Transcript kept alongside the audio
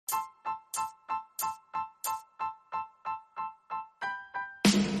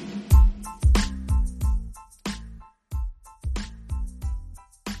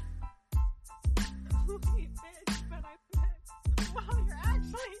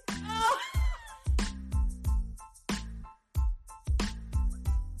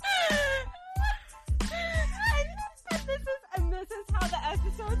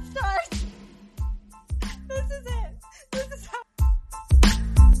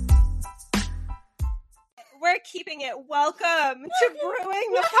we're keeping it. Welcome to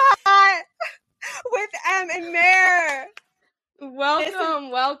Brewing the Pot with Em and Mare.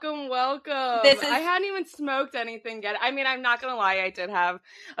 Welcome. I hadn't even smoked anything yet. I mean, I'm not gonna lie, I did have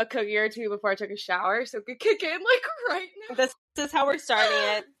a cookie or two before I took a shower, so it could kick in like right now. This is how we're starting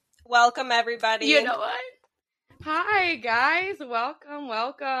it. Welcome, everybody. You know what? Hi, guys.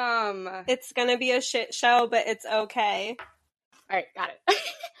 Welcome. It's gonna be a shit show, but it's okay. All right, got it.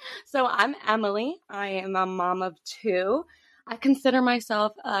 So I'm Emily. I am a mom of two. I consider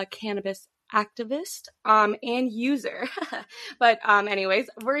myself a cannabis activist and user. But anyways,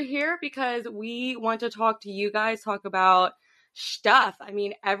 we're here because we want to talk to you guys, talk about stuff. I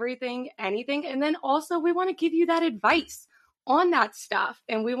mean, everything, anything. And then also we want to give you that advice on that stuff.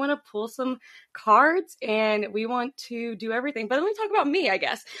 And we want to pull some cards and we want to do everything. But let me talk about me, I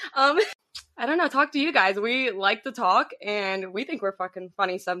guess. I don't know, talk to you guys. We like to talk and we think we're fucking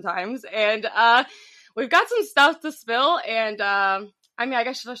funny sometimes. And we've got some stuff to spill and I mean, I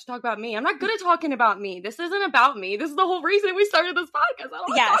guess I should talk about me. I'm not good at talking about me. This isn't about me. This is the whole reason we started this podcast. I don't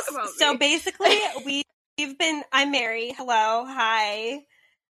want to talk about me. So basically, I'm Mary. Hello. Hi.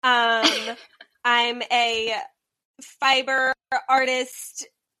 I'm a fiber artist,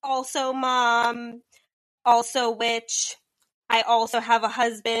 also mom, also witch. I also have a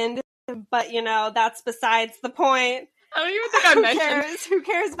husband, but you know, that's besides the point. I don't even think I mentioned. Who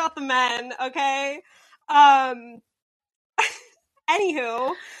cares about the men, okay?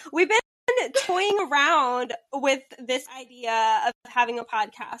 Anywho, we've been toying around with this idea of having a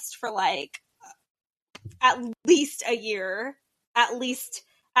podcast for like at least a year. At least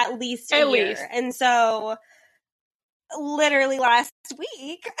a year. And so literally last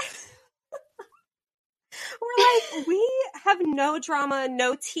week we're like, we have no drama,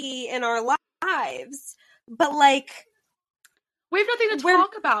 no tea in our lives. But like, we have nothing to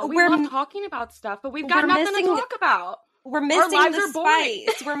talk about. We love talking about stuff, but we've got nothing to talk about. We're missing the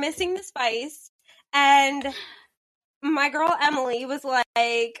spice. We're missing the spice. And my girl Emily was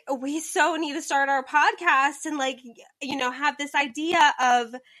like, we so need to start our podcast and like, you know, have this idea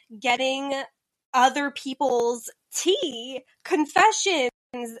of getting other people's tea, confessions,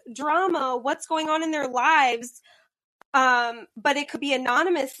 drama, what's going on in their lives. But it could be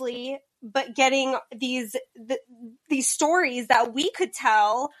anonymously, but getting these stories that we could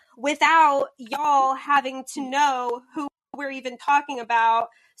tell without y'all having to know who we're even talking about.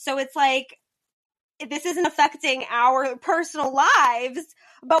 So it's like, this isn't affecting our personal lives,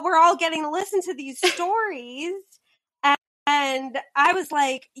 but we're all getting to listen to these stories. And I was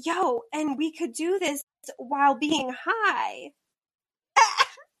like, yo, and we could do this while being high.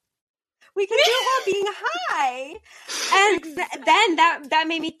 We could do it while being high. And then that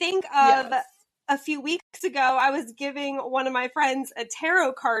made me think of a few weeks ago, I was giving one of my friends a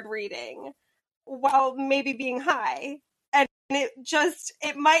tarot card reading while maybe being high. And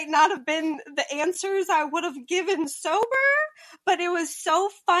it might not have been the answers I would have given sober, but it was so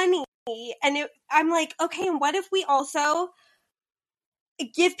funny. And I'm like, okay, and what if we also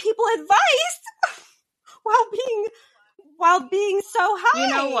give people advice while being so high?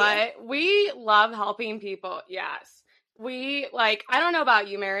 You know what? We love helping people. Yes. We like, I don't know about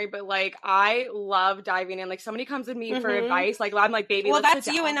you, Mary, but like, I love diving in. Like, somebody comes to me for advice. Like, I'm like, baby, well, let's that's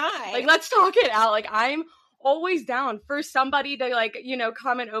sit you down. and I. Like, let's talk it out. Like, I'm always down for somebody to like, you know,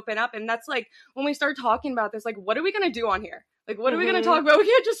 come and open up. And that's like, when we start talking about this, like, what are we going to do on here? Like, what are we going to talk about? We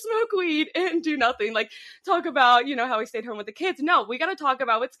can't just smoke weed and do nothing. Like, talk about, you know, how we stayed home with the kids. No, we got to talk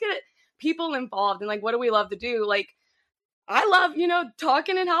about, let's get people involved and like, what do we love to do? Like, I love, you know,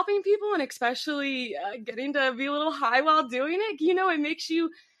 talking and helping people, and especially getting to be a little high while doing it. You know, it makes you,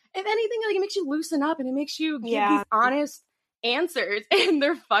 if anything, like, it makes you loosen up and it makes you give these honest answers, and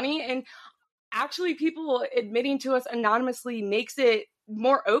they're funny. And actually, people admitting to us anonymously makes it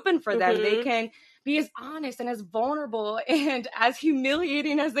more open for them. They can be as honest and as vulnerable and as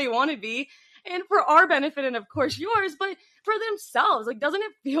humiliating as they want to be. And for our benefit, and of course yours, but for themselves. Like, doesn't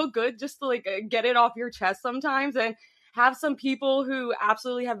it feel good just to like get it off your chest sometimes and have some people who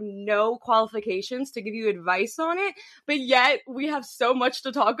absolutely have no qualifications to give you advice on it, but yet we have so much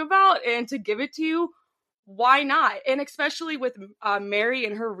to talk about and to give it to you? Why not? And especially with Mary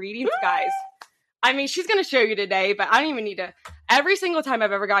and her readings, guys. I mean, she's going to show you today, but I don't even need to. Every single time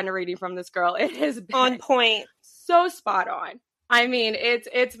I've ever gotten a reading from this girl, it has been on point. So spot on. I mean,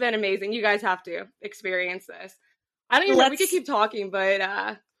 it's been amazing. You guys have to experience this. I don't even know. We could keep talking, but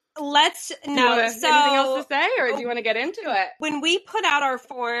anything else to say, or do you want to get into it? When we put out our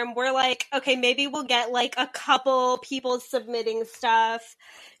form, we're like, okay, maybe we'll get like a couple people submitting stuff,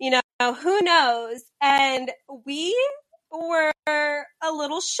 you know, who knows? And we were a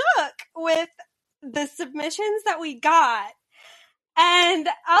little shook with the submissions that we got. And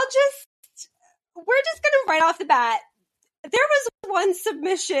we're just going to right off the bat. There was one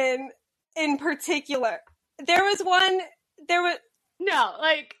submission in particular. No,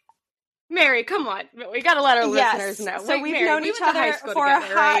 like, Mary, come on. We got to let our listeners know. So we've known each other for a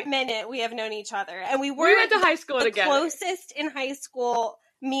hot minute. We have known each other. And we went to high school together. Closest in high school,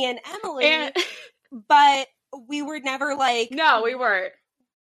 me and Emily. But we were never like... No, we weren't.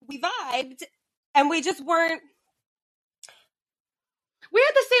 We vibed, and we just weren't... We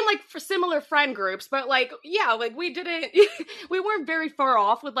had the same, like, for similar friend groups, but, like, yeah, like, we didn't... we weren't very far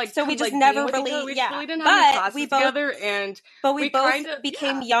off with, like... So we just never really... We really didn't have any classes together, and... But we both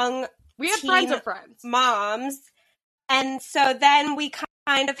became young... We had friends of friends. Moms. And so then we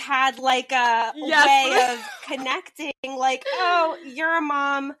kind of had like a way of connecting, like, oh, you're a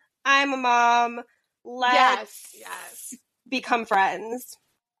mom, I'm a mom, let's become friends.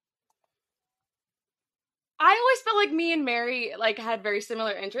 I always felt like me and Mary like had very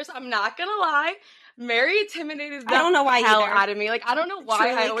similar interests. I'm not gonna lie. Mary intimidated the hell out of me. Like, I don't know why.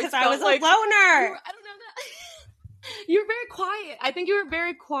 Truly, I always felt I was like a loner. I don't know that. You were very quiet. I think you were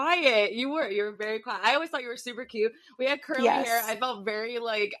very quiet. You were very quiet. I always thought you were super cute. We had curly hair. I felt very,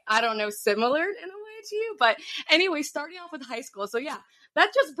 like, I don't know, similar in a way to you. But anyway, starting off with high school. So yeah,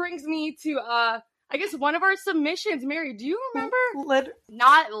 that just brings me to, I guess one of our submissions. Mary, do you remember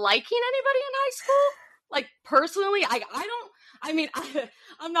not liking anybody in high school? Like, personally,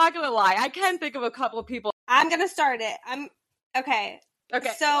 I'm not going to lie. I can think of a couple of people. I'm going to start it. Okay.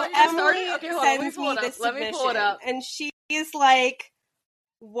 So Emily sends me this submission. Let me pull it up. And she's like,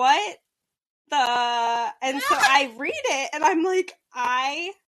 what the... And so I read it, and I'm like,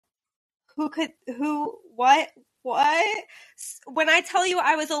 what? When I tell you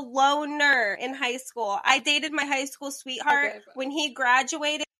I was a loner in high school, I dated my high school sweetheart. When he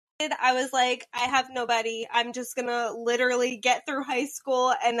graduated, I was like, I have nobody. I'm just going to literally get through high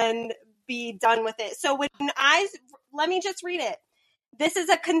school and then be done with it. So let me just read it. This is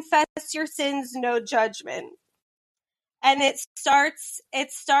a confess your sins, no judgment. And it starts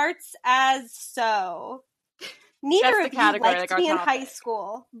as so. Neither of you liked me in high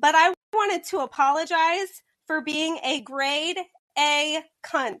school, but I wanted to apologize for being a grade A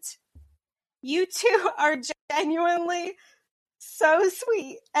cunt. You two are genuinely so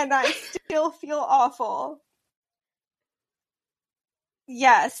sweet, and I still feel awful.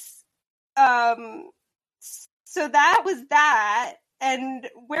 Yes. So that was that. And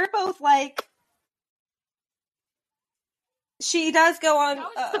we're both like, she does go on.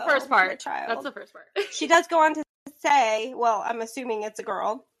 That's the first part. That's the first part. She does go on to say, well, I'm assuming it's a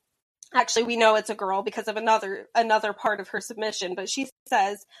girl. Actually, we know it's a girl because of another part of her submission. But she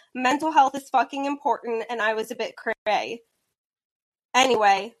says, mental health is fucking important, and I was a bit cray.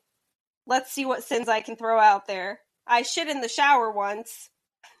 Anyway, let's see what sins I can throw out there. I shit in the shower once.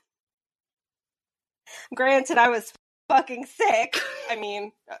 Granted, I was fucking sick. I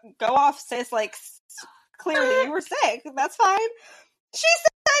mean, go off, sis. Like, clearly you were sick. That's fine. She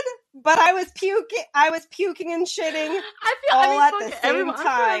said, but I was puking and shitting at the same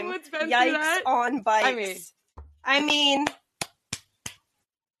time. Yikes on bikes. I mean,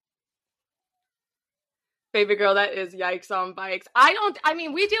 baby girl, that is yikes on bikes.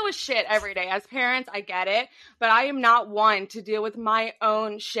 We deal with shit every day. As parents, I get it, but I am not one to deal with my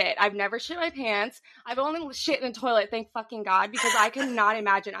own shit. I've never shit my pants. I've only shit in a toilet, thank fucking God, because I cannot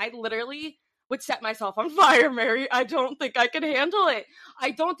imagine. I literally would set myself on fire, Mary. I don't think I could handle it.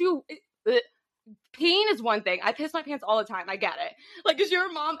 I don't do... Peeing is one thing. I piss my pants all the time. I get it. Like, is your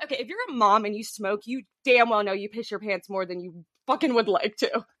mom... Okay, if you're a mom and you smoke, you damn well know you piss your pants more than you fucking would like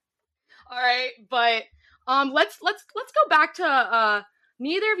to. All right, but... let's go back to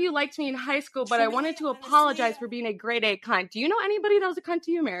neither of you liked me in high school, but I wanted to apologize for being a grade A cunt. Do you know anybody that was a cunt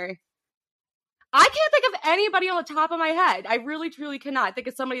to you, Mary? I can't think of anybody on the top of my head. I really, truly cannot think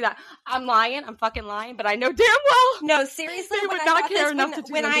of somebody that I'm fucking lying, but I know damn well. No, seriously, they would not care enough to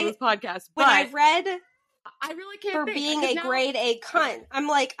tune into this podcast. When I read, I really can't for being a grade A cunt, I'm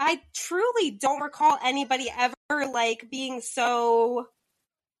like, I truly don't recall anybody ever like being so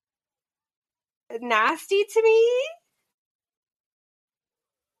nasty to me.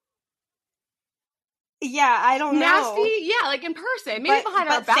 Yeah, I don't know. Nasty? Yeah, like in person. Maybe behind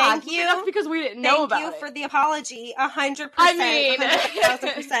our back. Thank you. That's because we didn't know about it. Thank you for the apology. 100%. I mean,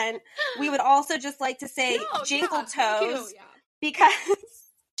 1,000%. We would also just like to say Jinkle Toes. Yeah. Because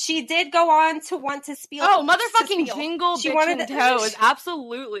she did go on to want to spiel. Oh, motherfucking Jingle Bitchin' Toes.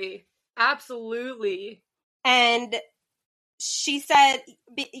 Absolutely. Absolutely. And she said,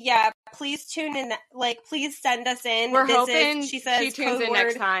 yeah, please tune in. Like, please send us in. We're hoping she says, she tunes in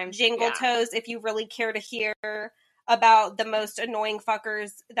next time. Jingle Toes, if you really care to hear about the most annoying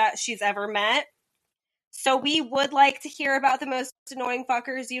fuckers that she's ever met. So we would like to hear about the most annoying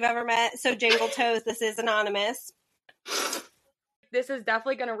fuckers you've ever met. So Jingle Toes, this is anonymous. This is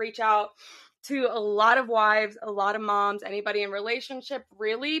definitely going to reach out to a lot of wives, a lot of moms, anybody in relationship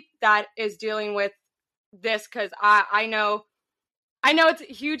really that is dealing with this, because I know it's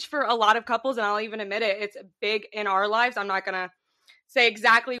huge for a lot of couples, and I'll even admit it, it's big in our lives. I'm not going to say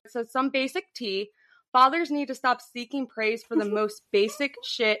exactly. So some basic tea. Fathers need to stop seeking praise for the most basic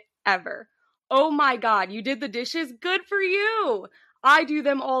shit ever. Oh my God, you did the dishes? Good for you. I do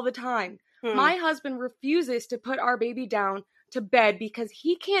them all the time. My husband refuses to put our baby down to bed because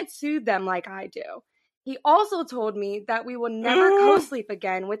he can't soothe them like I do. He also told me that we will never co-sleep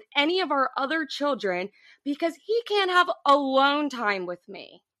again with any of our other children because he can't have alone time with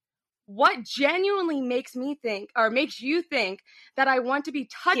me. What genuinely makes me think, or makes you think, that I want to be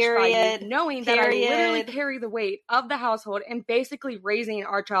touched by you, knowing that I literally carry the weight of the household and basically raising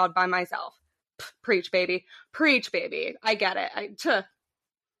our child by myself? Preach, baby. Preach, baby. I get it.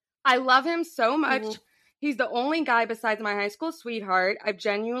 I love him so much. He's the only guy besides my high school sweetheart I've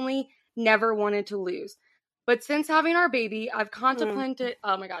genuinely never wanted to lose. But since having our baby, I've contemplated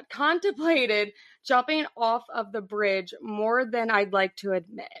jumping off of the bridge more than I'd like to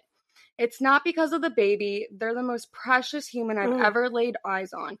admit. It's not because of the baby. They're the most precious human I've ever laid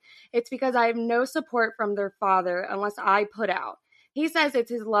eyes on. It's because I have no support from their father unless I put out. He says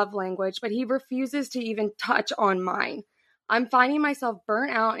it's his love language, but he refuses to even touch on mine. I'm finding myself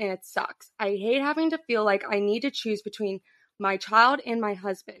burnt out and it sucks. I hate having to feel like I need to choose between my child and my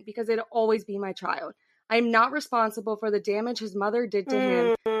husband because it'll always be my child. I'm not responsible for the damage his mother did to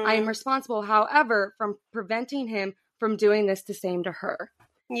him. I am responsible, however, from preventing him from doing this the same to her.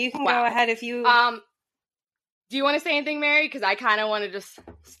 You can go ahead if you... Do you want to say anything, Mary? Because I kind of want to just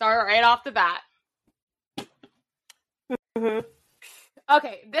start right off the bat.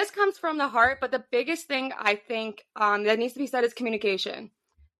 Okay, this comes from the heart, but the biggest thing I think that needs to be said is communication.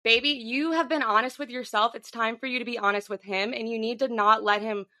 Baby, you have been honest with yourself. It's time for you to be honest with him, and you need to not let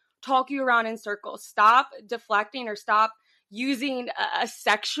him talk you around in circles. Stop deflecting or stop using a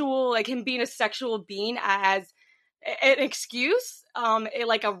sexual, like him being a sexual being as an excuse,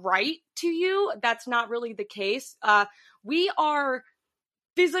 like a right to you. That's not really the case. We are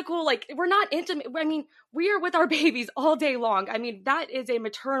physical, like we're not intimate. I mean, we are with our babies all day long. I mean, that is a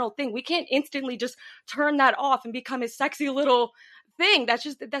maternal thing. We can't instantly just turn that off and become a sexy little thing. That's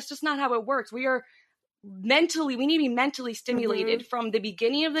just not how it works. We need to be mentally stimulated from the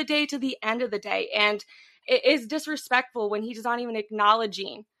beginning of the day to the end of the day. And it is disrespectful when he's not even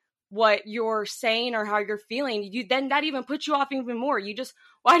acknowledging what you're saying or how you're feeling. Then that even puts you off even more.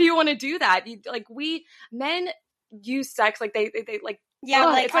 Why do you want to do that? Men use sex like they like, yeah,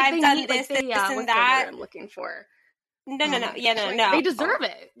 like I've done this and that. I'm looking for. No. They deserve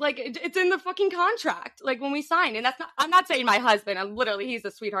it. Like it's in the fucking contract. Like when we signed, and I'm not saying my husband. He's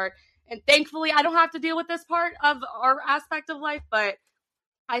a sweetheart, and thankfully I don't have to deal with this part of our aspect of life. But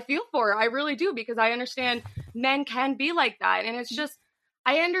I feel for her. I really do, because I understand men can be like that, and it's just,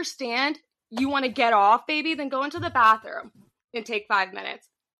 I understand you want to get off, baby, then go into the bathroom and take 5 minutes.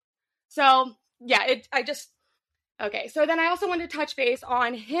 So yeah, okay, so then I also want to touch base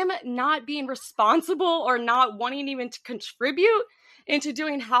on him not being responsible or not wanting even to contribute into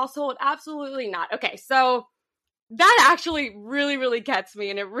doing household. Absolutely not. Okay, so that actually really, really gets me,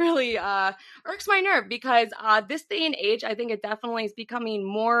 and it really irks my nerve, because this day and age, I think it definitely is becoming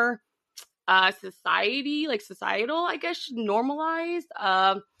more societal, I guess, normalized.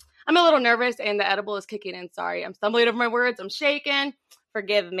 I'm a little nervous, and the edible is kicking in. Sorry, I'm stumbling over my words. I'm shaking.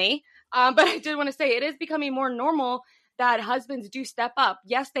 Forgive me. But I did want to say it is becoming more normal that husbands do step up.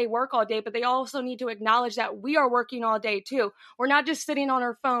 Yes, they work all day, but they also need to acknowledge that we are working all day too. We're not just sitting on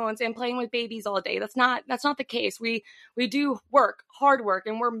our phones and playing with babies all day. That's not the case. We do work, hard work,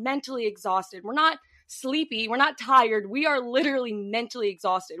 and we're mentally exhausted. We're not sleepy. We're not tired. We are literally mentally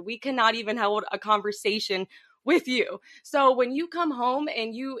exhausted. We cannot even hold a conversation with you. So when you come home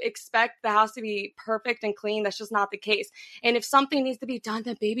and you expect the house to be perfect and clean, that's just not the case. And if something needs to be done,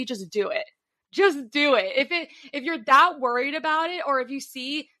 then baby, just do it. Just do it. If you're that worried about it, or if you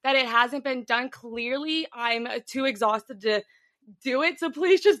see that it hasn't been done clearly, I'm too exhausted to do it. So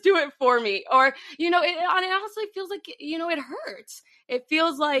please just do it for me. Or, it honestly feels like, it hurts. It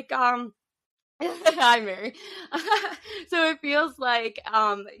feels like, Hi, Mary. So it feels like,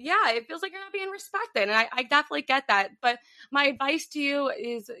 it feels like you're not being respected. And I definitely get that. But my advice to you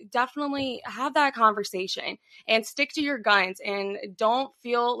is definitely have that conversation and stick to your guns and don't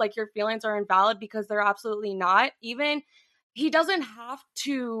feel like your feelings are invalid because they're absolutely not. Even he doesn't have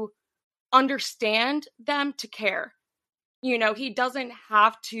to understand them to care. You know, he doesn't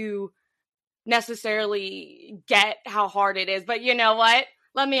have to necessarily get how hard it is. But you know what?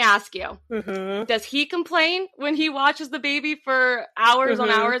 Let me ask you. Mm-hmm. Does he complain when he watches the baby for hours on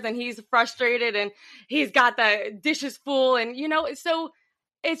hours and he's frustrated and he's got the dishes full and, you know, so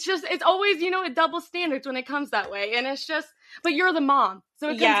it's always, you know, a double standards when it comes that way. And it's just, but you're the mom. So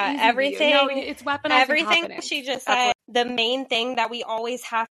it comes easy everything, to you. No, it's weaponizing everything confidence. she just said, the main thing that we always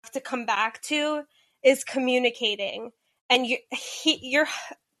have to come back to is communicating. And your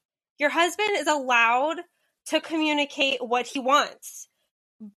husband is allowed to communicate what he wants.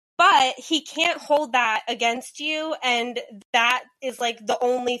 But he can't hold that against you, and that is like the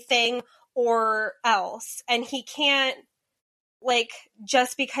only thing or else. And he can't, like,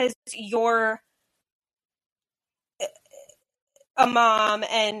 just because you're a mom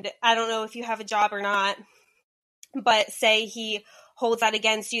and I don't know if you have a job or not, but say he holds that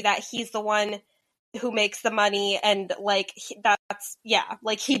against you, that he's the one who makes the money and like that's, yeah,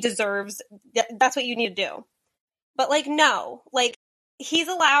 like he deserves, that's what you need to do. But like, no, like he's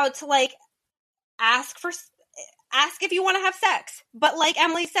allowed to like ask if you want to have sex. But like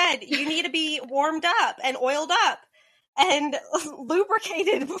Emily said, you need to be warmed up and oiled up and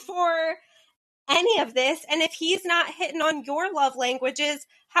lubricated before any of this. And if he's not hitting on your love languages,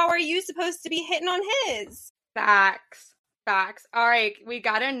 how are you supposed to be hitting on his? Facts. All right, we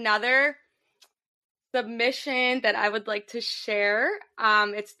got another submission that I would like to share.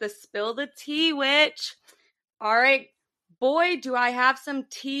 It's the Spill the Tea Witch. All right, boy, do I have some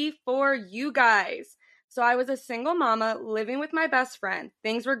tea for you guys. So I was a single mama living with my best friend.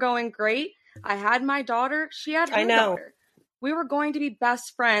 Things were going great. I had my daughter. She had her daughter. We were going to be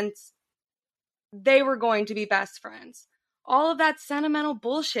best friends. They were going to be best friends. All of that sentimental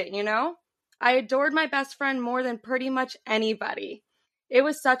bullshit, you know? I adored my best friend more than pretty much anybody. It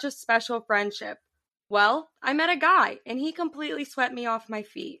was such a special friendship. Well, I met a guy, and he completely swept me off my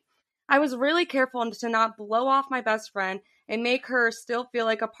feet. I was really careful to not blow off my best friend and make her still feel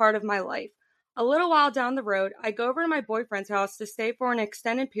like a part of my life. A little while down the road, I go over to my boyfriend's house to stay for an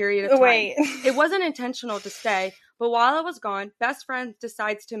extended period of time. Wait. It wasn't intentional to stay, but while I was gone, best friend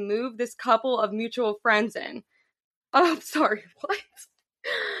decides to move this couple of mutual friends in. Oh, I'm sorry, what?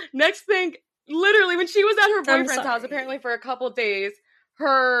 Next thing, literally, when she was at her boyfriend's house, apparently for a couple days,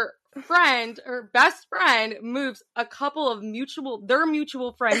 her best friend, moves a couple of their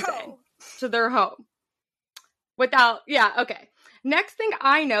mutual friends in to their home. Okay. Next thing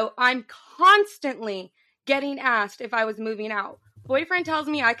I know, I'm constantly getting asked if I was moving out. Boyfriend tells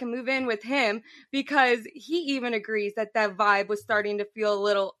me I can move in with him because he even agrees that vibe was starting to feel a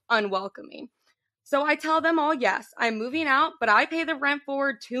little unwelcoming. So I tell them all yes, I'm moving out, but I pay the rent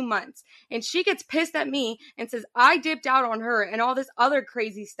forward 2 months. And she gets pissed at me and says I dipped out on her and all this other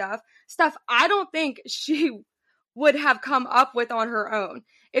crazy stuff I don't think she would have come up with on her own.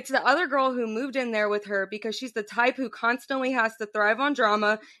 It's the other girl who moved in there with her because she's the type who constantly has to thrive on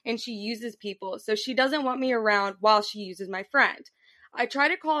drama and she uses people. So she doesn't want me around while she uses my friend. I try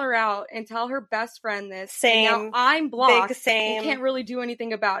to call her out and tell her best friend this. Same. And now I'm blocked Big same. and can't really do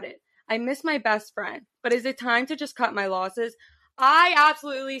anything about it. I miss my best friend, but is it time to just cut my losses? I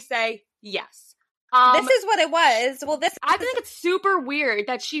absolutely say yes. This is what it was. Well, I think it's super weird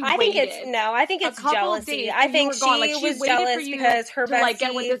that she waited. I think it's jealousy. I think she was jealous because her bestie like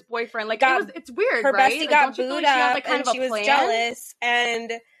get with this boyfriend. Like it's weird, her right? bestie got booed up and she was jealous,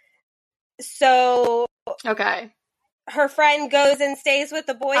 and so okay. Her friend goes and stays with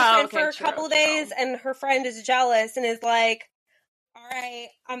the boyfriend for a couple days, and her friend is jealous and is like, all right,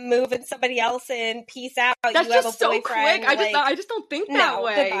 I'm moving somebody else in. Peace out. That's you have just a boyfriend. So quick. I just don't think that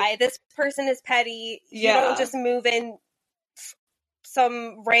way. Goodbye. This person is petty. You don't just move in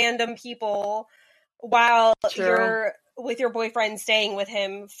some random people while you're with your boyfriend staying with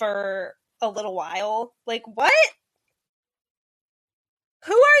him for a little while. Like, what?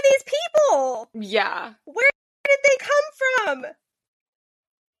 Who are these people? Yeah. Where did they come from?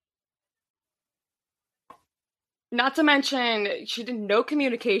 Not to mention, she did no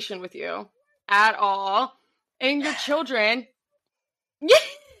communication with you at all. And your children,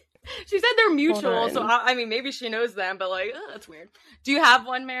 she said they're mutual, so I mean, maybe she knows them, but like, that's weird. Do you have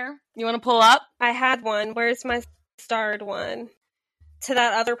one, Mare? You want to pull up? I had one. Where's my starred one? To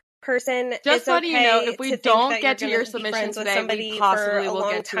that other person. Just it's letting okay you know, if we to don't think that get to you're your going to be submission friends with today, we somebody for possibly a will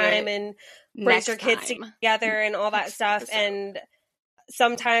long get to time it and raise your kids together and all that Next stuff. episode. And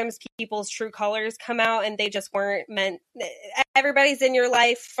sometimes people's true colors come out and they just weren't meant. Everybody's in your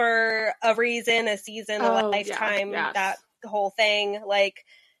life for a reason, a season, a lifetime, that whole thing. Like,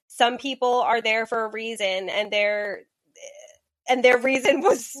 some people are there for a reason, and their reason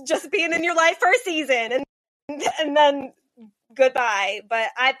was just being in your life for a season, and then goodbye. But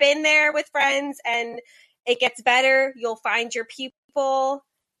I've been there with friends, and it gets better. You'll find your people,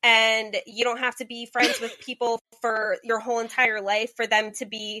 and you don't have to be friends with people for your whole entire life for them to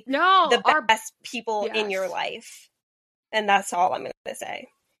be the best people in your life. And that's all I'm going to say.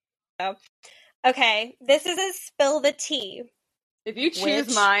 So, okay, this is a spill the tea. If you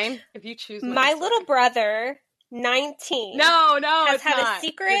choose mine, my little brother, 19, has had a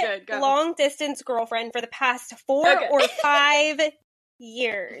secret long-distance girlfriend for the past 4 or 5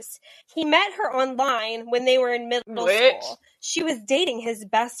 years. He met her online when they were in middle school. She was dating his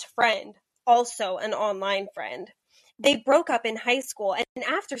best friend, also an online friend. They broke up in high school, and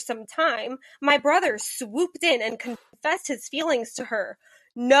after some time, my brother swooped in and confessed his feelings to her.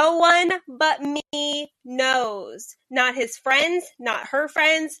 No one but me knows. Not his friends, not her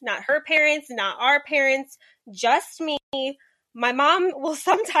parents, not our parents, just me. My mom will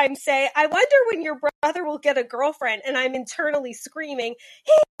sometimes say, I wonder when your brother will get a girlfriend, and I'm internally screaming,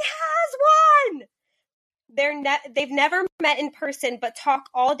 he has one! They've never met in person, but talk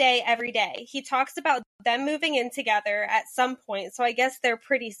all day, every day. He talks about them moving in together at some point, so I guess they're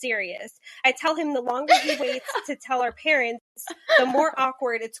pretty serious. I tell him the longer he waits to tell our parents, the more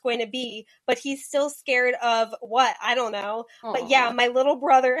awkward it's going to be, but he's still scared of what? I don't know. Aww. But yeah, my little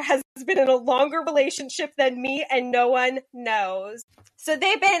brother has been in a longer relationship than me, and no one knows. So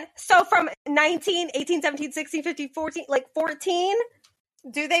they've been, from 19, 18, 17, 16, 15, 14, 14?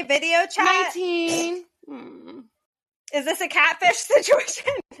 Do they video chat? 19. Is this a catfish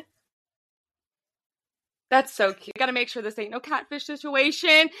situation? That's so cute. Gotta make sure this ain't no catfish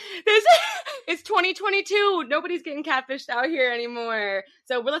situation. It's 2022. Nobody's getting catfished out here anymore.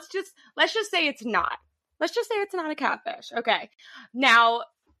 So let's just say it's not. Let's just say it's not a catfish. Okay. Now,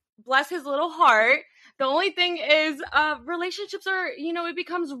 bless his little heart. The only thing is, relationships are, it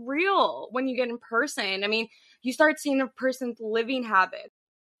becomes real when you get in person. I mean, you start seeing a person's living habits.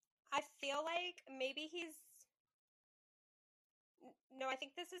 I feel like maybe I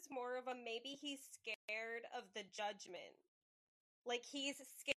think this is more of a maybe he's scared of the judgment. Like, he's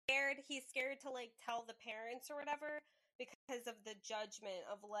scared to, tell the parents or whatever because of the judgment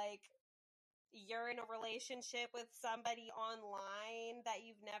of, you're in a relationship with somebody online that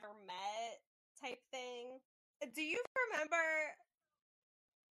you've never met type thing. Do you remember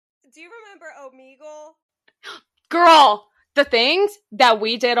Omegle? Girl, the things that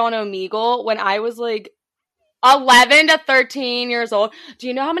we did on Omegle when I was 11 to 13 years old. Do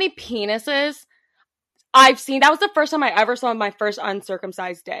you know how many penises I've seen? That was the first time I ever saw my first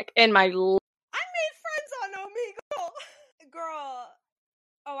uncircumcised dick in my life. I made friends on Omegle. Girl.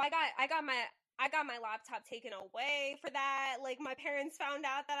 Oh, I got my laptop taken away for that. My parents found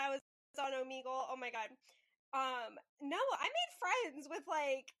out that I was on Omegle. Oh my god. No, I made friends with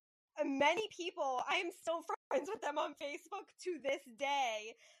many people. I am still friends with them on Facebook to this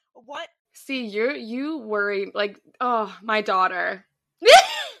day. What? See, you worry, oh, my daughter.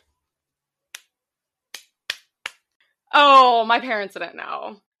 Oh, my parents didn't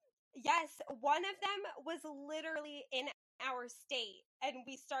know. Yes, one of them was literally in our state, and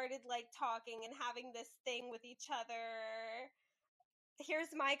we started talking and having this thing with each other.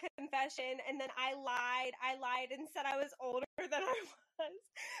 Here's my confession, and then I lied and said I was older than I was,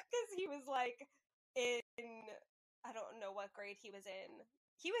 because he was in, I don't know what grade he was in.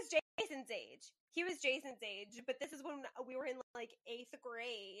 He was Jason's age, but this is when we were in 8th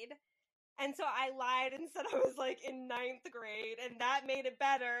grade, and so I lied and said I was in 9th grade, and that made it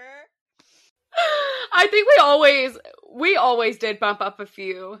better. I think we always did bump up a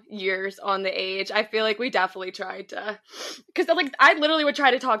few years on the age. I feel like we definitely tried to, because I literally would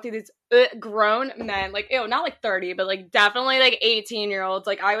try to talk to these grown men, not 30, but definitely 18-year-olds.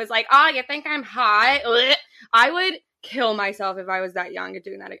 I was oh, you think I'm hot? I would kill myself if I was that young and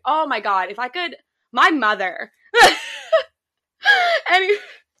doing that. Oh my god, if I could, my mother. Any.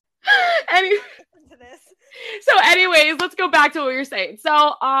 So anyways, let's go back to what we were saying.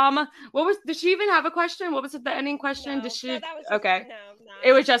 So, did she even have a question? What was the ending question? No, did she? No, that was okay. No.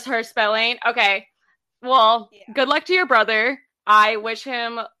 It was just her spelling. Okay. Well, Good luck to your brother. I wish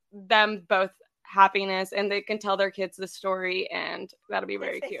them both happiness, and they can tell their kids the story, and that'll be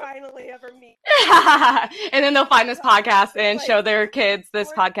very cute. Finally ever meet. And then they'll find this podcast and show their kids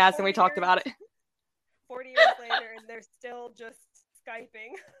this podcast, and we talked about it. 40 years later, and they're still just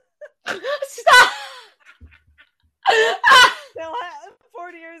Skyping. Stop!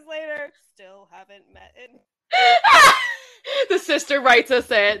 40 years later, still haven't met. The sister writes us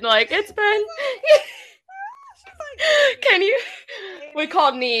in, like, it's been... She's like, can you... We'll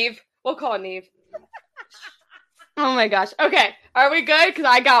call Neve. Oh my gosh. Okay, are we good? Because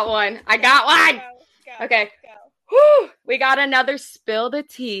I got one. Go, okay. Go. Whew. We got another spill the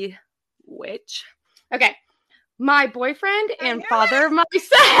tea, witch. Okay. My boyfriend and father of my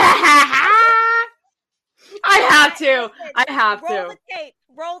son. I have to.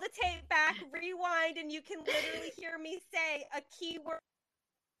 Roll the tape back, rewind, and you can literally hear me say a keyword.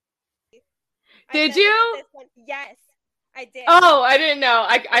 Did you? Yes, I did. Oh, I didn't know.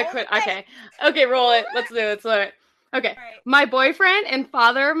 I could. Okay, roll it. Let's do it. Okay. Right. My boyfriend and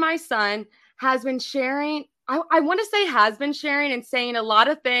father of my son has been sharing, I want to say has been sharing and saying a lot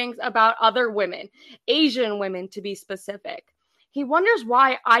of things about other women, Asian women to be specific. He wonders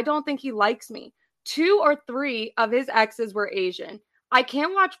why I don't think he likes me. 2 or 3 of his exes were Asian. I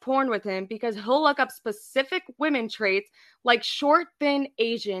can't watch porn with him because he'll look up specific women traits like short, thin,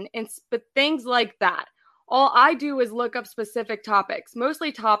 Asian, and things like that. All I do is look up specific topics,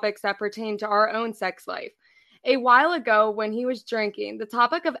 mostly topics that pertain to our own sex life. A while ago, when he was drinking, the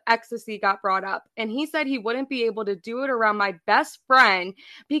topic of ecstasy got brought up, and he said he wouldn't be able to do it around my best friend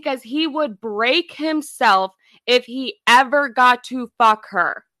because he would break himself if he ever got to fuck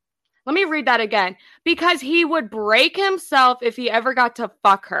her. Let me read that again. Because he would break himself if he ever got to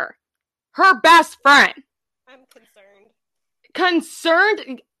fuck her. Her best friend. I'm concerned.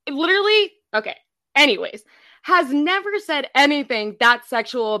 Concerned? Literally? Okay. Anyways. Has never said anything that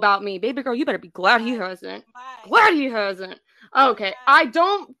sexual about me. Baby girl, you better be glad he hasn't. Glad he hasn't. Okay. I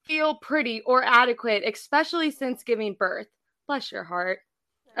don't feel pretty or adequate, especially since giving birth. Bless your heart.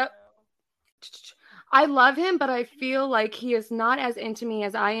 I love him, but I feel like he is not as into me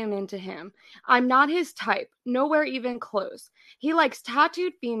as I am into him. I'm not his type, nowhere even close. He likes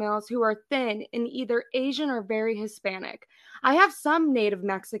tattooed females who are thin and either Asian or very Hispanic. I have some native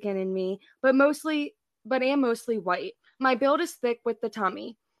Mexican in me, but am mostly white. My build is thick with the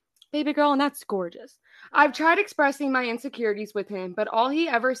tummy. Baby girl, and that's gorgeous. I've tried expressing my insecurities with him, but all he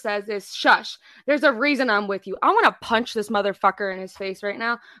ever says is, shush, there's a reason I'm with you. I want to punch this motherfucker in his face right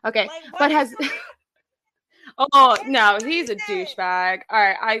now. Okay, but has... Oh, no, he's a douchebag. All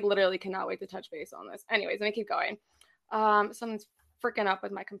right, I literally cannot wait to touch base on this. Anyways, let me keep going. Something's freaking up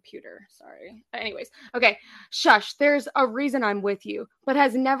with my computer. Sorry. Anyways, okay. Shush, there's a reason I'm with you, but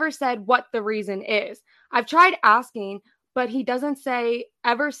has never said what the reason is. I've tried asking, but he doesn't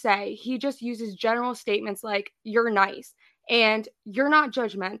ever say. He just uses general statements like, you're nice, and you're not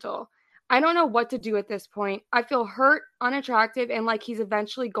judgmental. I don't know what to do at this point. I feel hurt, unattractive, and like he's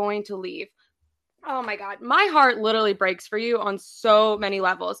eventually going to leave. Oh my God. My heart literally breaks for you on so many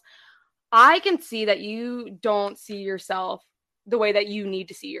levels. I can see that you don't see yourself the way that you need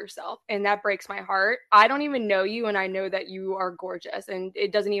to see yourself. And that breaks my heart. I don't even know you. And I know that you are gorgeous. And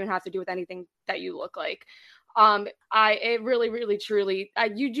it doesn't even have to do with anything that you look like. It really, really, truly,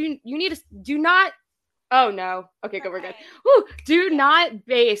 you need to do not. Oh no. Okay, good. We're good. Woo, do not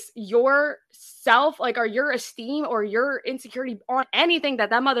base yourself, or your esteem or your insecurity on anything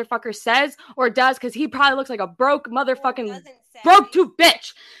that motherfucker says or does, because he probably looks like a broke motherfucking broke to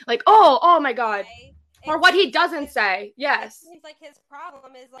bitch. Oh my God. Or what he doesn't say. Yes. It seems like his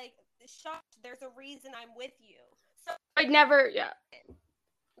problem is shush, there's a reason I'm with you. So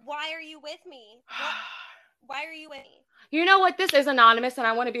why are you with me? Why are you with me? You know what? This is anonymous, and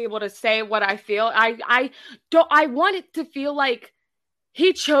I want to be able to say what I feel. I want it to feel like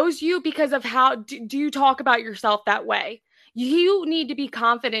he chose you because of how do you talk about yourself that way. You need to be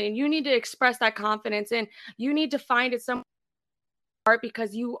confident, and you need to express that confidence, and you need to find it somewhere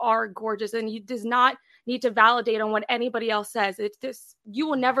because you are gorgeous, and you does not need to validate on what anybody else says. It's just, you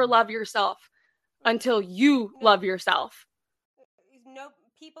will never love yourself until you love yourself. No,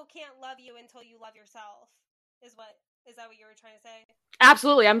 people can't love you until you love yourself. Is that what you were trying to say?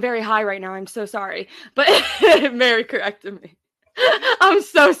 Absolutely. I'm very high right now. I'm so sorry. But Mary corrected me. I'm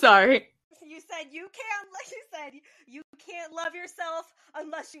so sorry. You said you can't love yourself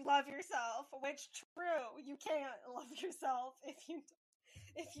unless you love yourself, which true. You can't love yourself if you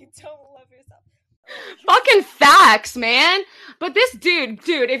don't love yourself. Fucking facts, man. But this dude,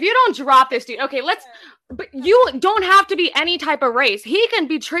 if you don't drop this dude, okay, but you don't have to be any type of race. He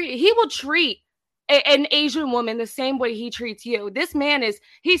will treat an Asian woman the same way he treats you. This man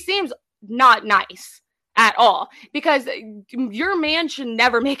he seems not nice at all, because your man should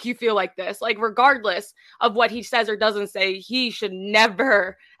never make you feel like this. Like, regardless of what he says or doesn't say, he should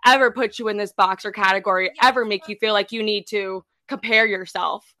never ever put you in this box or category, Yeah, ever make you feel like you need to compare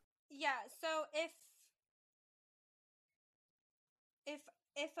yourself. Yeah, so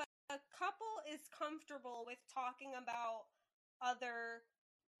if a couple is comfortable with talking about other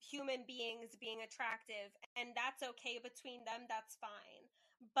human beings being attractive and that's okay between them, that's fine.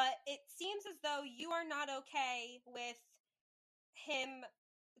 But it seems as though you are not okay with him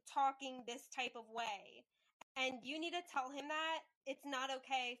talking this type of way. And you need to tell him that it's not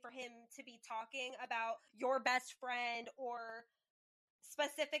okay for him to be talking about your best friend or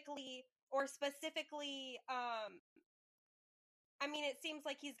specifically I mean, it seems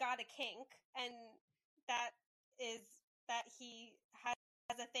like he's got a kink, and that is that he has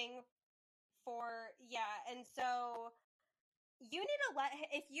a thing for, yeah. And so you need to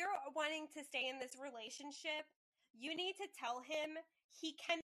if you're wanting to stay in this relationship, you need to tell him he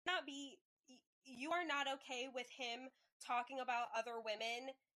cannot be, you are not okay with him talking about other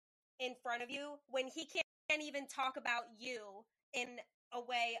women in front of you when he can't even talk about you in a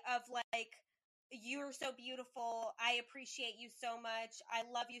way of like, you're so beautiful, I appreciate you so much, I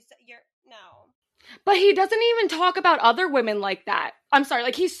love you so, you're no. But he doesn't even talk about other women like that. I'm sorry,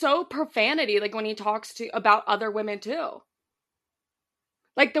 like, he's so profanity, like, when he talks to about other women too.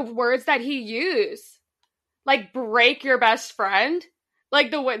 Like, the words that he used, like, break your best friend.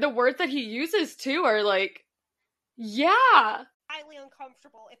 Like, the words that he uses too are like, yeah. Highly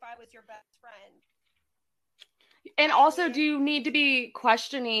uncomfortable if I was your best friend. And also, do you need to be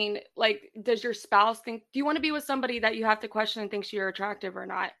questioning, like, does your spouse think, do you want to be with somebody that you have to question and thinks you're attractive or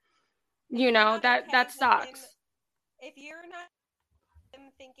not? You know, that sucks. If you're not him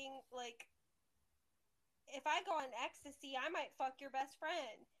thinking, like, if I go on ecstasy, I might fuck your best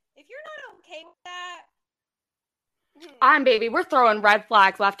friend. If you're not okay with that, Baby, we're throwing red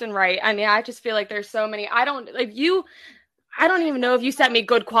flags left and right. I mean, I just feel like there's so many. I don't even know if you sent me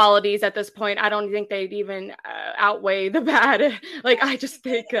good qualities at this point. I don't think they'd even outweigh the bad. Like, I just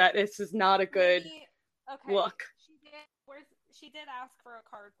think that this is not a good look. She did ask for a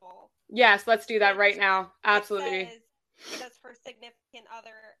card pull. Yes, let's do that right now. Absolutely. It says, does her significant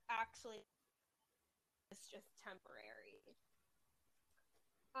other actually is just temporary?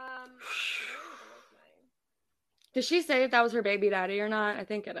 Did she say if that was her baby daddy or not? I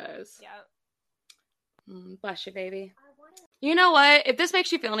think it is. Yeah. Bless you, baby. You know what? If this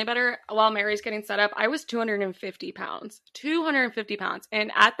makes you feel any better, while Mary's getting set up, I was 250 pounds. 250 pounds.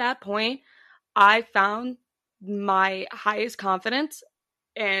 And at that point, I found my highest confidence,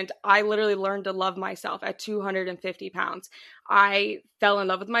 and I literally learned to love myself at 250 pounds. I fell in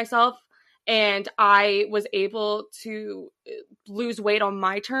love with myself, and I was able to lose weight on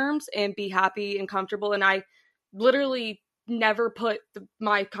my terms and be happy and comfortable. And I literally never put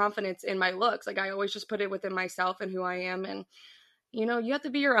my confidence in my looks. Like, I always just put it within myself and who I am. And, you know, you have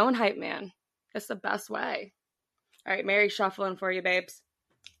to be your own hype man. That's the best way. All right, Mary's shuffling for you, babes.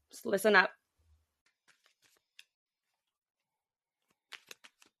 Just listen up.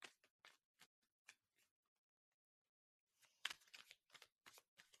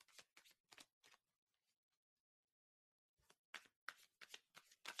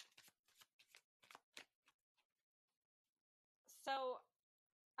 So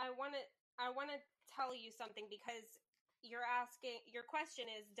I want to tell you something, because your question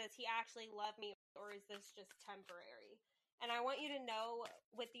is, does he actually love me, or is this just temporary? And I want you to know,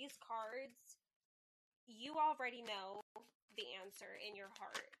 with these cards, you already know the answer in your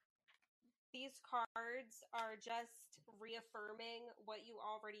heart. These cards are just reaffirming what you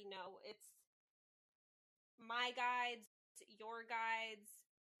already know. It's my guides, your guides,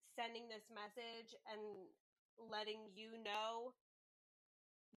 sending this message and letting you know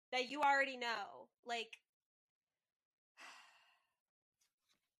that you already know. Like,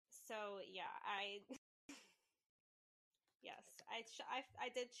 so yeah, yes, I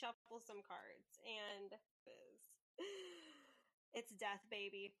did shuffle some cards, and it's death,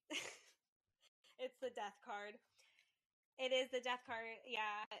 baby. It's the death card. It is the death card.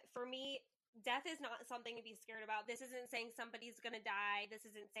 Yeah, for me, death is not something to be scared about. This isn't saying somebody's gonna die. This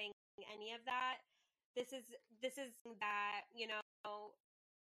isn't saying any of that. This is that,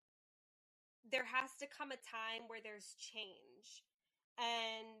 there has to come a time where there's change,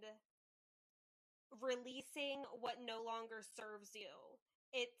 and releasing what no longer serves you.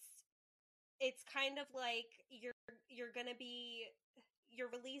 It's kind of like you're going to be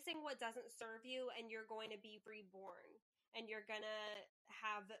you're releasing what doesn't serve you, and you're going to be reborn, and you're going to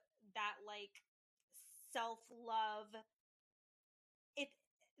have that, like, self-love.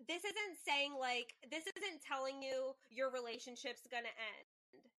 this isn't saying, like, this isn't telling you your relationship's gonna end.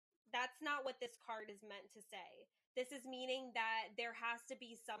 That's not what this card is meant to say. This is meaning that there has to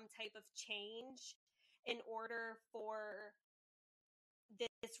be some type of change in order for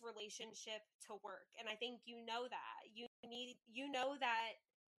this relationship to work. And I think you know that. You know that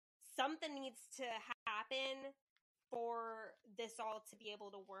something needs to happen for this all to be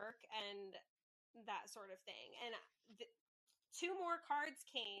able to work and that sort of thing. And two more cards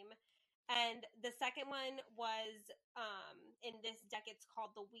came, and the second one was in this deck, it's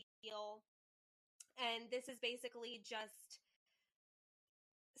called the Wheel, and this is basically just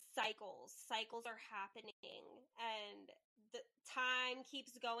cycles are happening, and the time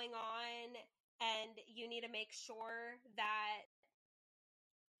keeps going on, and you need to make sure that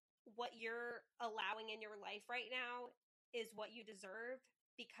what you're allowing in your life right now is what you deserve,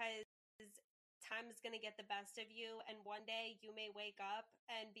 because time is going to get the best of you, and one day you may wake up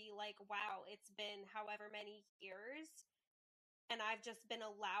and be like, wow, it's been however many years and I've just been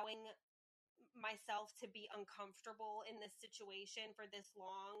allowing myself to be uncomfortable in this situation for this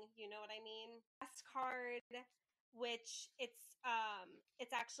long. You know what I mean? Last card, which it's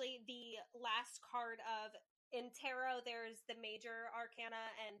actually the last card of, in tarot there's the major arcana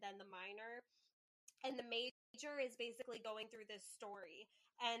and then the minor, and the major is basically going through this story,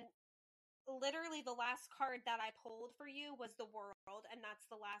 and literally the last card that I pulled for you was the World, and that's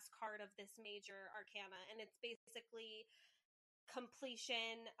the last card of this major arcana, and it's basically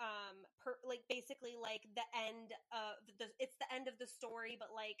completion, like basically like the end of it's the end of the story,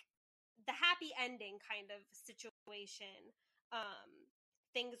 but like the happy ending kind of situation.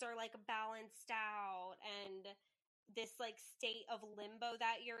 Things are like balanced out, and this like state of limbo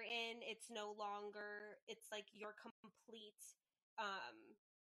that you're in, it's no longer, it's like you're complete. um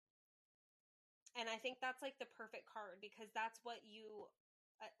and I think that's like the perfect card, because uh, that's what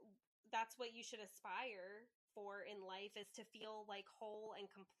you should aspire for in life, is to feel like whole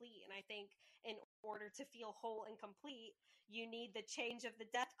and complete. And I think in order to feel whole and complete, you need the change of the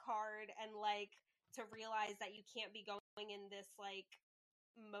death card, and like to realize that you can't be going in this like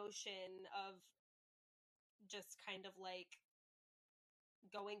motion of just kind of like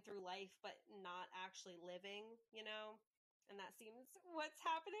going through life but not actually living, you know? And that seems what's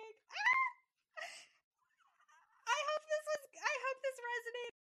happening. I hope this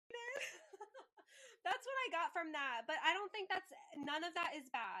resonated. That's what I got from that. But I don't think none of that is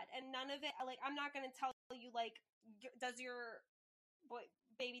bad, and none of it, like, I'm not going to tell you like, does your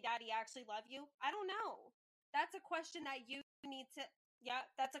baby daddy actually love you? I don't know. That's a question that you need to, yeah,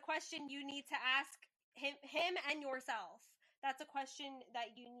 that's a question you need to ask him and yourself. That's a question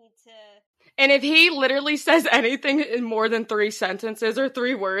that you need to. And if he literally says anything in more than 3 sentences or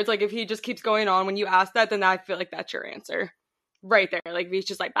 3 words, like if he just keeps going on when you ask that, then I feel like that's your answer. Right there. Like if he's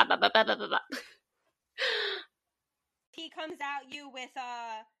just like, blah, blah, blah, blah, blah, blah. He comes at you with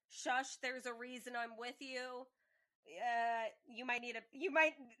shush, there's a reason I'm with you.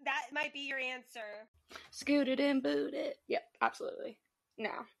 That might be your answer. Scooted and booted. Yep, absolutely.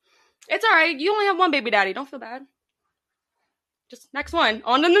 No. It's alright. You only have one baby daddy. Don't feel bad. Just next one.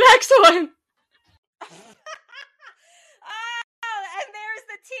 On to the next one. Oh, and there's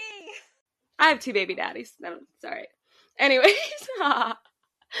the tea. I have 2 baby daddies. No, it's alright. Anyways. Alright,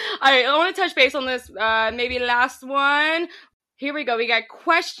 I want to touch base on this. Maybe last one. Here we go. We got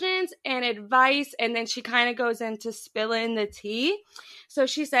questions and advice, and then she kind of goes into spilling the tea. So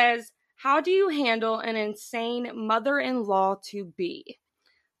she says, how do you handle an insane mother-in-law to be?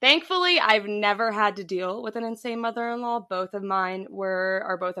 Thankfully, I've never had to deal with an insane mother-in-law. Both of mine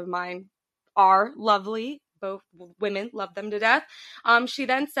are lovely. Both women, love them to death. She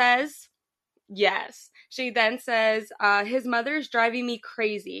then says, yes. She then says, his mother's driving me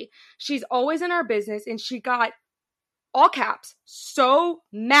crazy. She's always in our business, and she got, all caps, so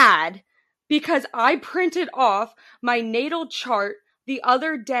mad because I printed off my natal chart the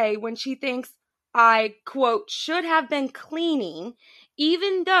other day when she thinks I, quote, should have been cleaning,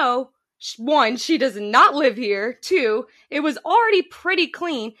 even though, 1, she does not live here, 2, it was already pretty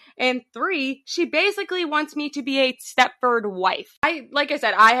clean, and 3, she basically wants me to be a Stepford wife. Like I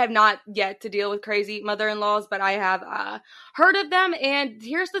said, I have not yet to deal with crazy mother-in-laws, but I have heard of them, and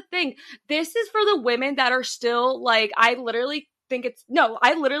here's the thing, this is for the women that are still, like, I literally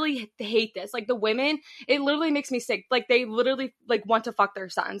hate this. Like, the women, it literally makes me sick. Like, they literally, like, want to fuck their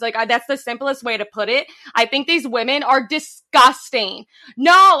sons. Like, that's the simplest way to put it. I think these women are disgusting.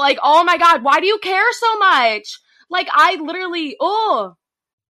 No, like, oh my God, why do you care so much? Like, I literally, oh.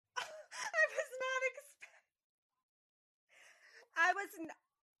 I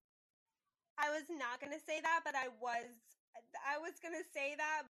was not gonna say that, but I was I was gonna say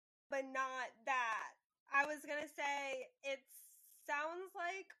that, but not that. I was gonna say it sounds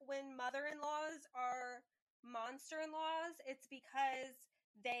like when mother-in-laws are monster-in-laws, it's because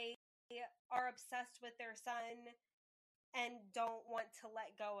they are obsessed with their son and don't want to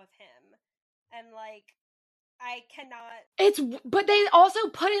let go of him. And like, I cannot. But they also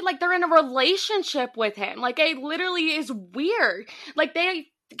put it like they're in a relationship with him. Like, it literally is weird. Like, they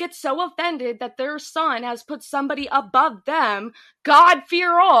get so offended that their son has put somebody above them. God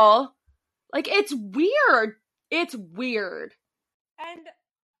fear all. Like, it's weird. It's weird. And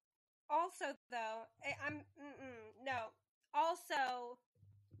also, though, no. Also,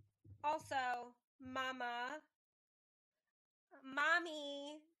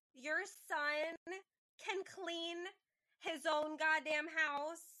 mommy, your son can clean his own goddamn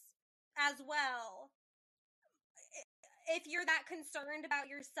house as well. If you're that concerned about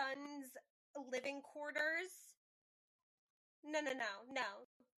your son's living quarters, no.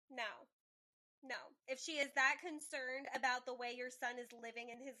 If she is that concerned about the way your son is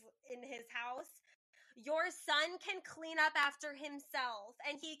living in his house, your son can clean up after himself,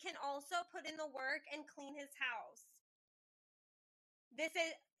 and he can also put in the work and clean his house. This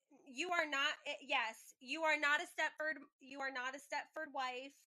is you are not yes, you are not a Stepford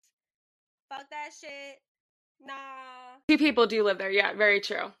wife. Fuck that shit. Nah. Two people do live there. Yeah, very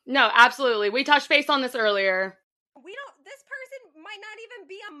true. No, absolutely. We touched base on this earlier. This person might not even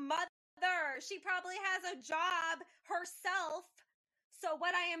be a mother. She probably has a job herself. So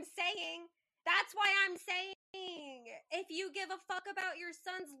what I am saying, that's why I'm saying, if you give a fuck about your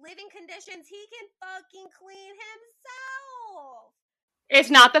son's living conditions, he can fucking clean himself. It's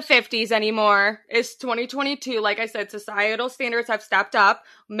not the 50s anymore. It's 2022. Like I said, societal standards have stepped up.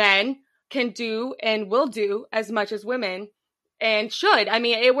 Men can do and will do as much as women and should. I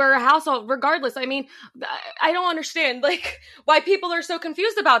mean, we're a household regardless. I mean, I don't understand like why people are so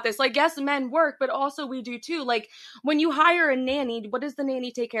confused about this. Like, yes, men work, but also we do too. Like, when you hire a nanny, what does the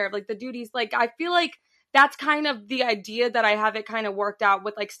nanny take care of? Like, the duties. Like, I feel like that's kind of the idea that I have it kind of worked out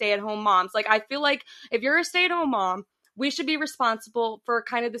with like stay-at-home moms. Like, I feel like if you're a stay-at-home mom, we should be responsible for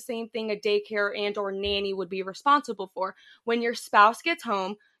kind of the same thing a daycare and or nanny would be responsible for. When your spouse gets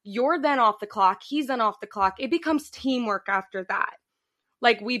home, you're then off the clock, he's then off the clock. It becomes teamwork after that.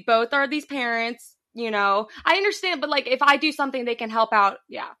 Like, we both are these parents, you know. I understand, but like, if I do something, they can help out.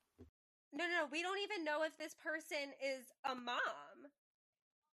 Yeah. No, we don't even know if this person is a mom.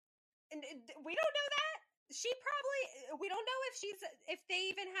 And we don't know that. We don't know if they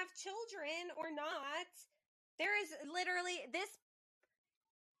even have children or not. There is literally this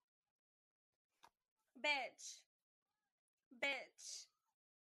bitch.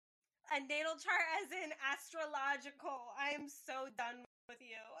 A natal chart as in astrological. I am so done with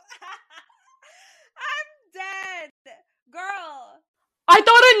you. I'm dead. Girl. I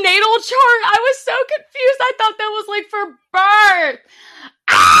thought a natal chart. I was so confused. I thought that was like for birth.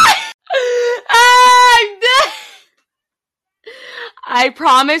 I'm dead. I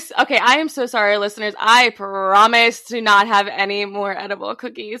promise. Okay, I am so sorry, listeners. I promise to not have any more edible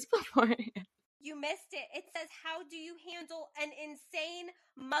cookies beforehand. You missed it. It says, how do you handle an insane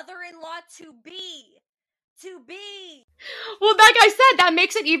mother-in-law to be? Well, like I said, that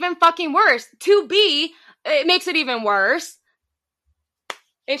makes it even fucking worse. To be, it makes it even worse.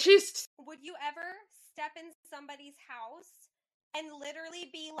 And she's... Would you ever step in somebody's house and literally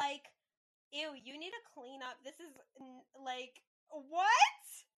be like, ew, you need to clean up? This is, like, what?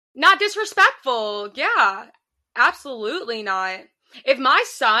 Not disrespectful. Yeah, absolutely not. If my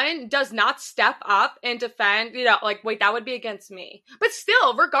son does not step up and defend, you know, like, wait, that would be against me. But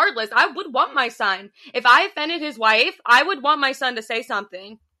still, regardless, I would want my son. If I offended his wife, I would want my son to say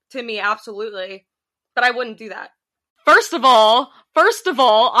something to me, absolutely. But I wouldn't do that. First of all,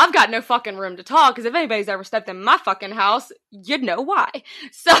 I've got no fucking room to talk, because if anybody's ever stepped in my fucking house, you'd know why.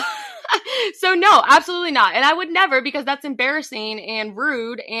 So no, absolutely not. And I would never, because that's embarrassing and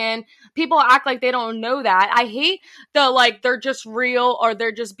rude, and people act like they don't know that. I hate the, like, they're just real, or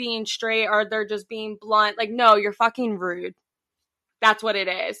they're just being straight, or they're just being blunt. Like, no, you're fucking rude. That's what it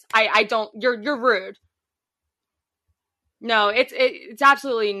is. I don't, you're rude. No, it's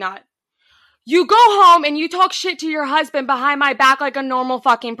absolutely not. You go home and you talk shit to your husband behind my back like a normal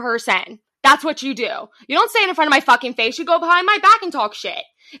fucking person. That's what you do. You don't say it in front of my fucking face. You go behind my back and talk shit.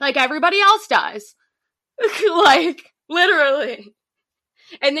 Like everybody else does. Like, literally.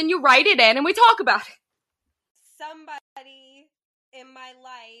 And then you write it in and we talk about it. Somebody in my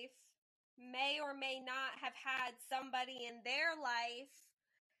life may or may not have had somebody in their life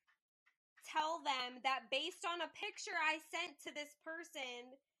tell them that based on a picture I sent to this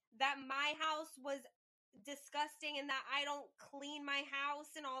person that my house was disgusting and that I don't clean my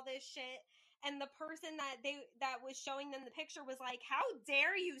house and all this shit. And the person that was showing them the picture was like, how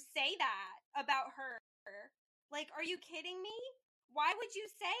dare you say that about her? Like, are you kidding me? Why would you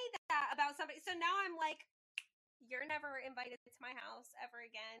say that about somebody? So now I'm like, you're never invited to my house ever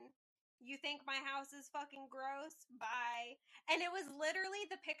again. You think my house is fucking gross? Bye. And it was literally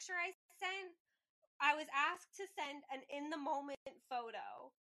the picture I sent. I was asked to send an in the moment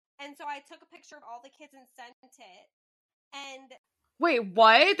photo. And so I took a picture of all the kids and sent it. And wait,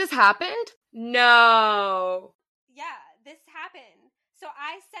 what? This happened? No. yeah, this happened. So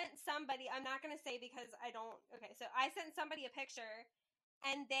I sent somebody, I'm not going to say because I don't, okay, so I sent somebody a picture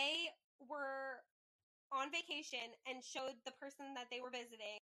and they were on vacation and showed the person that they were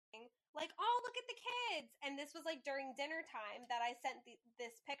visiting, like, oh, look at the kids. And this was like during dinner time that I sent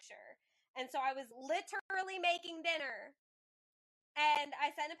this picture. And so I was literally making dinner. And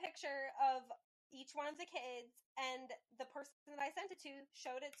I sent a picture of each one of the kids, and the person that I sent it to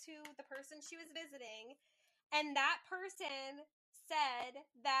showed it to the person she was visiting. And that person said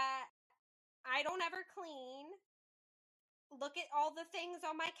that I don't ever clean. Look at all the things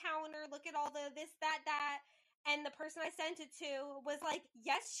on my counter. Look at all the this, that. And the person I sent it to was like,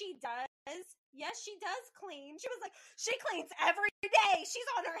 yes, she does. Yes, she does clean. She was like, she cleans every day.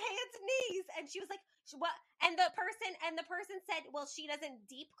 She's on her hands and knees. And she was like, what? And the person said, well, she doesn't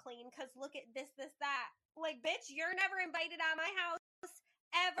deep clean because look at this, that. Like, bitch, you're never invited at my house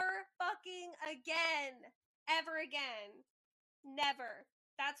ever fucking again. Ever again. Never.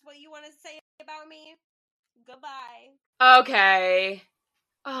 That's what you want to say about me? Goodbye. Okay.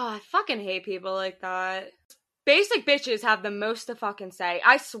 Oh, I fucking hate people like that. Basic bitches have the most to fucking say.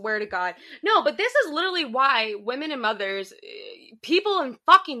 I swear to God. No, but this is literally why women and mothers, people in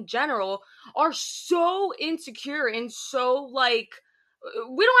fucking general, are so insecure and so, like,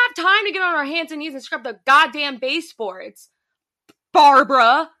 we don't have time to get on our hands and knees and scrub the goddamn baseboards.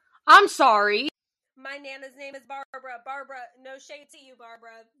 Barbara, I'm sorry. My Nana's name is Barbara. Barbara, no shade to you,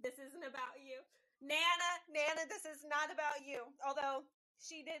 Barbara. This isn't about you. Nana, this is not about you. Although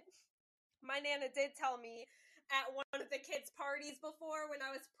my Nana did tell me at one of the kids' parties before when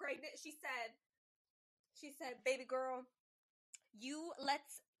I was pregnant, she said, baby girl, you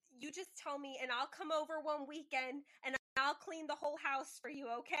just tell me and I'll come over one weekend and I'll clean the whole house for you,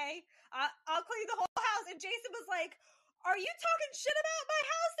 okay? I'll clean the whole house. And Jason was like, are you talking shit about my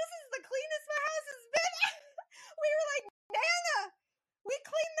house? This is the cleanest my house has been. We were like, Nana, we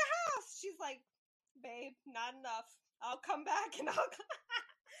cleaned the house. She's like, babe, not enough. I'll come back and I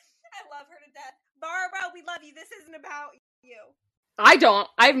love her to death. Barbara, we love you. This isn't about you. I don't.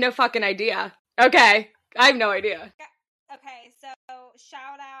 I have no fucking idea. Okay. I have no idea. Okay, so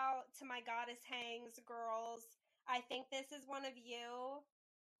shout out to my Goddess Hangs girls. I think this is one of you,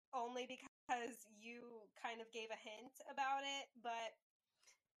 only because you kind of gave a hint about it, but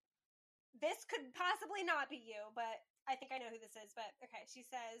this could possibly not be you, but I think I know who this is. But okay, she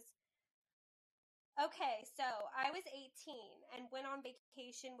says, okay, so I was 18 and went on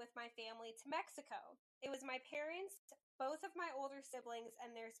vacation with my family to Mexico. It was my parents, both of my older siblings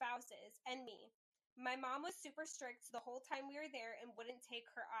and their spouses, and me. My mom was super strict the whole time we were there and wouldn't take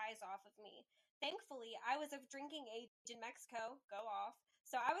her eyes off of me. Thankfully, I was of drinking age in Mexico, go off,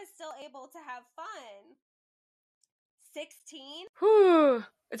 so I was still able to have fun. 16? Whew.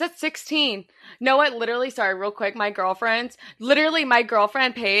 It's at 16. No, what? Literally, sorry, real quick. My girlfriend,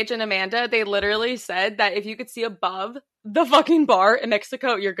 Paige and Amanda, they literally said that if you could see above the fucking bar in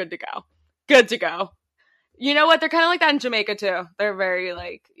Mexico, you're good to go. Good to go. You know what? They're kind of like that in Jamaica too. They're very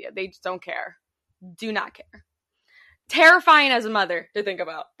like, yeah, they just don't care. Do not care. Terrifying as a mother to think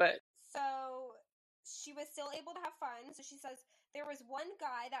about, but. So she was still able to have fun. So she says, there was one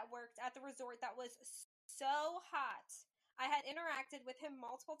guy that worked at the resort that was so hot. I had interacted with him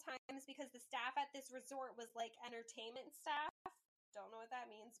multiple times because the staff at this resort was like entertainment staff. Don't know what that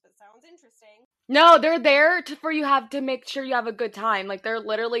means, but sounds interesting. No, they're there for you have to make sure you have a good time. Like, they're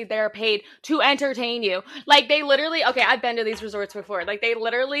literally there paid to entertain you. Like, they literally, okay, I've been to these resorts before. Like, they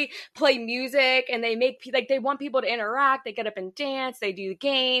literally play music and they make, like, they want people to interact. They get up and dance. They do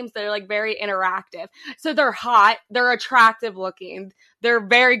games. They're, like, very interactive. So they're hot. They're attractive looking. They're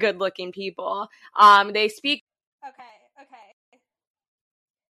very good looking people. They speak. Okay.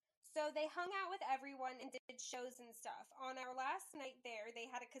 So they hung out with everyone and did shows and stuff. On our last night there, they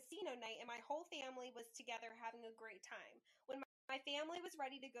had a casino night and my whole family was together having a great time. When my family was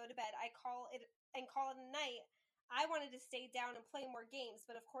ready to go to bed, I call it a night. I wanted to stay down and play more games,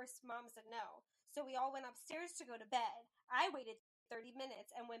 but of course mom said no. So we all went upstairs to go to bed. I waited 30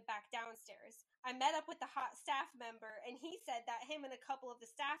 minutes and went back downstairs. I met up with the hot staff member, and he said that him and a couple of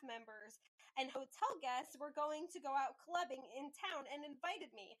the staff members and hotel guests were going to go out clubbing in town and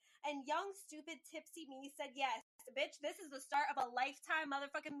invited me. And young, stupid, tipsy me said, yes, bitch, this is the start of a Lifetime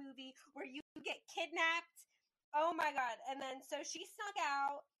motherfucking movie where you get kidnapped. Oh my God. And then so she snuck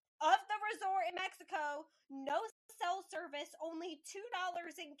out of the resort in Mexico, no cell service, only $2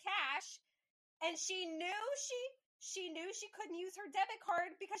 in cash. And she knew she couldn't use her debit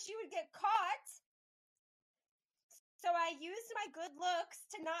card because she would get caught. So I used my good looks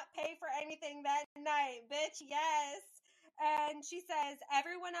to not pay for anything that night, bitch, yes. And she says,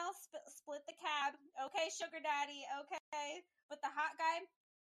 everyone else split the cab. Okay, sugar daddy, okay. But the hot guy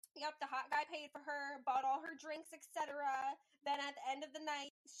paid for her, bought all her drinks, etc. Then at the end of the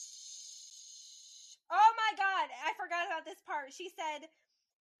night, oh my God, I forgot about this part. She said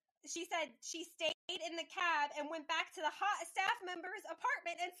she stayed in the cab and went back to the hot staff member's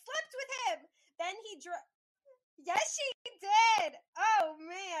apartment and slept with him. Then he yes, she did. Oh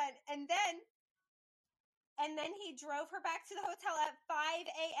man. And then he drove her back to the hotel at 5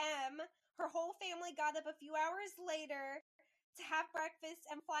 a.m. Her whole family got up a few hours later to have breakfast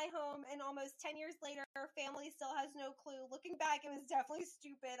and fly home, and almost 10 years later, her family still has no clue. Looking back, it was definitely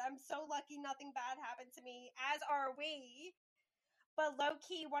stupid. I'm so lucky nothing bad happened to me, as are we. But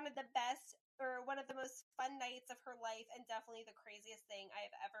low-key, one of the most fun nights of her life, and definitely the craziest thing I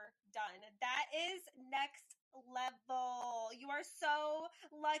have ever done. That is next level. You are so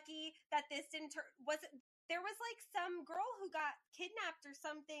lucky that this didn't there was like some girl who got kidnapped or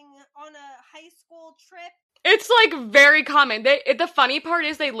something on a high school trip. It's like very common. The funny part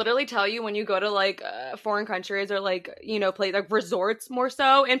is they literally tell you when you go to like foreign countries or like, you know, play like resorts more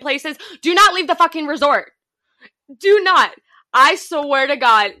so in places, do not leave the fucking resort. Do not. I swear to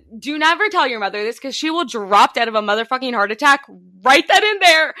God, do never tell your mother this because she will drop dead of a motherfucking heart attack right then and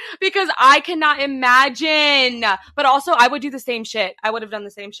there because I cannot imagine. But also, I would do the same shit. I would have done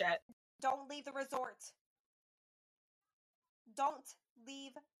the same shit. Don't leave the resort. Don't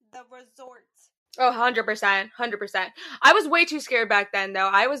leave the resort. Oh, 100%. 100%. I was way too scared back then, though.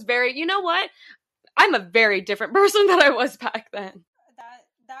 I was very, you know what? I'm a very different person than I was back then.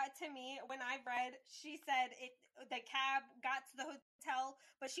 That to me, when I read, she said the cab got to the hotel,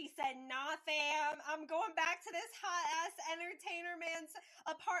 but she said, nah, fam, I'm going back to this hot-ass entertainer man's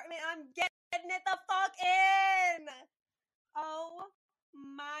apartment. I'm getting it the fuck in. Oh,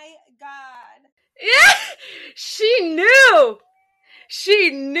 my God. Yeah! She knew!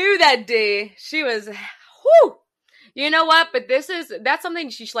 She knew that day. She was, whew! You know what? But that's something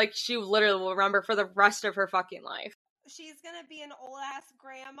she literally will remember for the rest of her fucking life. She's gonna be an old ass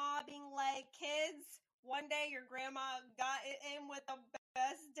grandma being like, kids, one day your grandma got it in with the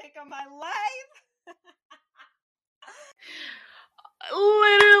best dick of my life.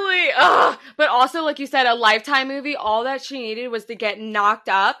 Literally. Ugh. But also, like you said, a Lifetime movie, all that she needed was to get knocked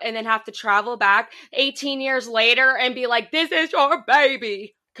up and then have to travel back 18 years later and be like, this is your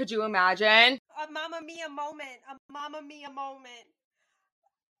baby. Could you imagine? A Mamma Mia moment. A Mamma Mia moment.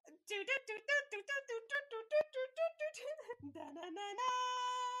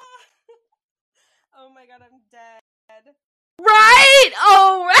 Oh my God, I'm dead. Right?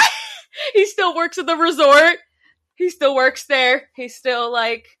 Oh, right. He still works at the resort. He still works there. He's still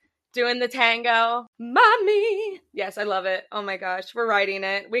like doing the tango. Mommy. Yes, I love it. Oh my gosh. We're writing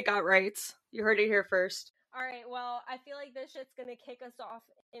it. We got rights. You heard it here first. All right. Well, I feel like this shit's going to kick us off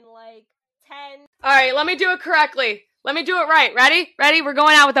in like 10. All right. Let me do it correctly. Let me do it right. Ready? Ready? We're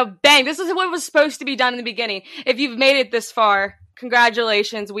going out with a bang. This is what was supposed to be done in the beginning. If you've made it this far,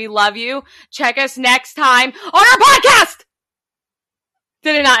 congratulations. We love you. Check us next time on our podcast.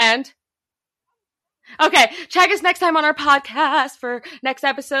 Did it not end? Okay, check us next time on our podcast for next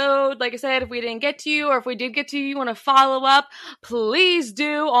episode. Like I said, if we didn't get to you or if we did get to you, you want to follow up, please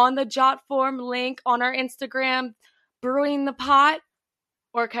do on the Jotform link on our Instagram, Brewing the Pot,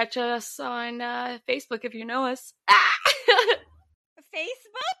 or catch us on Facebook if you know us.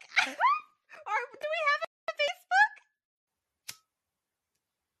 Facebook? Or do we have a Facebook?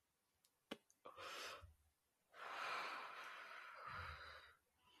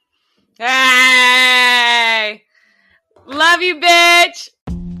 Hey! Love you, bitch!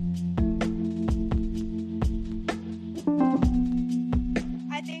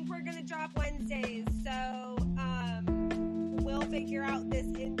 I think we're gonna drop Wednesdays, so we'll figure out this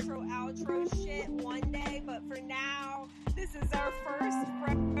intro outro shit one day, but for now, this is our first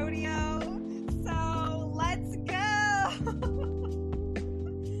rodeo.